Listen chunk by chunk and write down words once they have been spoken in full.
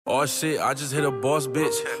Oh shit, I just hit a boss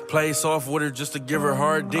bitch. Play soft with her just to give her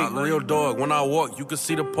hard dick. Real dog, when I walk, you can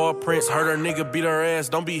see the paw prints. Heard her nigga beat her ass,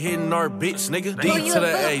 don't be hitting our bitch, nigga. D to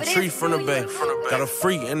the A, tree from the bay. Got a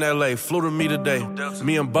freak in LA, flew to me today.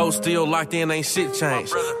 Me and Bo still locked in, ain't shit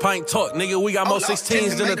changed. Pint talk, nigga, we got more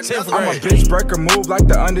 16s than the 10th grade. I'm a bitch breaker, move like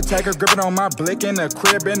the Undertaker. Gripping on my blick in the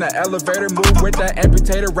crib, in the elevator. Move with that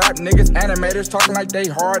amputator. Rap niggas, animators. Talking like they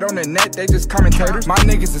hard on the net, they just commentators. My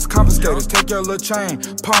niggas is confiscators, take your little chain,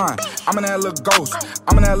 pawn. I'm in that little ghost,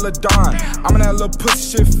 I'm in that little Don. I'm in that little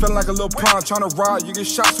pussy shit, feeling like a little pawn. Tryna ride, you get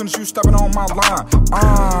shot soon as you stepping on my line.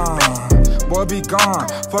 Boy be gone,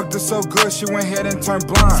 fucked her so good she went ahead and turned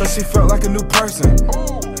blind. So she felt like a new person.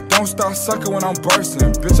 Don't start sucking when I'm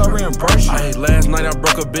bursting, bitch, I reimburse you. Hey, last night I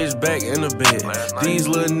broke a bitch back in the bed. These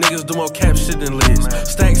little niggas do more cap shit than lids.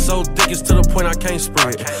 Stack so thick it's to the point I can't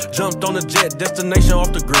spread. Jumped on the jet, destination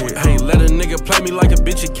off the grid. Hey, let a nigga play me like a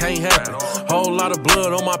bitch, it can't happen. Whole lot of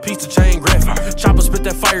blood on my piece of chain graphic. Chopper spit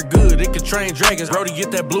that fire good, it can train dragons. Brody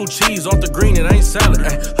get that blue cheese off the green, it ain't salad.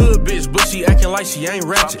 Ay, hood bitch, but she acting like she ain't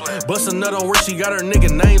ratchet. Bust a nut on where she got her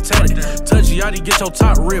nigga name tatted. Touchy yachty, get your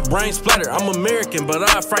top rip, brain splatter. I'm American, but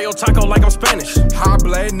I fry your taco like I'm Spanish. High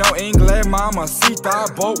blade, no English, mama,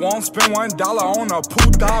 sita. Boat won't spend $1 on a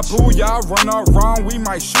puta. Boo, y'all run around, we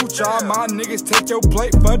might shoot y'all. My niggas take your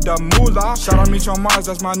plate for the moolah. Shout out Meech on Mars,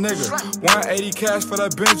 that's my nigga. 180 cash for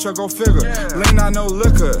that bench, go figure. Lean, I no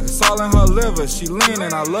liquor, it's all in her liver. She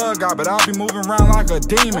leanin', I love God, but I be moving around like a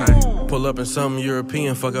demon. Pull up in something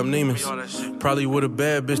European, fuck up Neiman's. Probably with a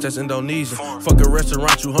bad bitch that's Indonesian. Fuck a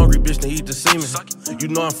restaurant, you hungry bitch, to eat the semen. You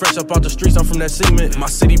know I'm fresh up out the streets, I'm from that cement. My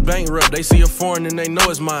city bankrupt, they see a foreign and they know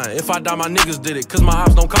it's mine. If I die, my niggas did it, cause my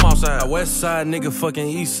ops don't come outside. West side nigga, fucking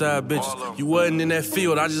east side bitches. You wasn't in that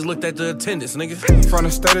field, I just looked at the attendance, nigga. From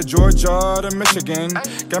the state of Georgia to Michigan.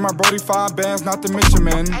 Gave my brody 5 bands, not to mention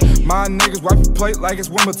men. My niggas wipe the plate like it's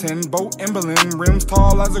Wimbledon. Boat in Berlin, rims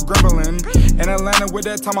tall as a gremlin. In Atlanta with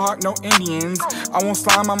that tomahawk, no Indians. I won't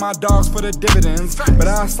slime on my dogs for the dividends, but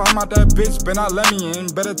I slime out that bitch, but not let me in.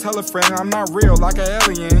 Better tell a friend I'm not real like an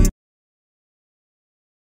alien.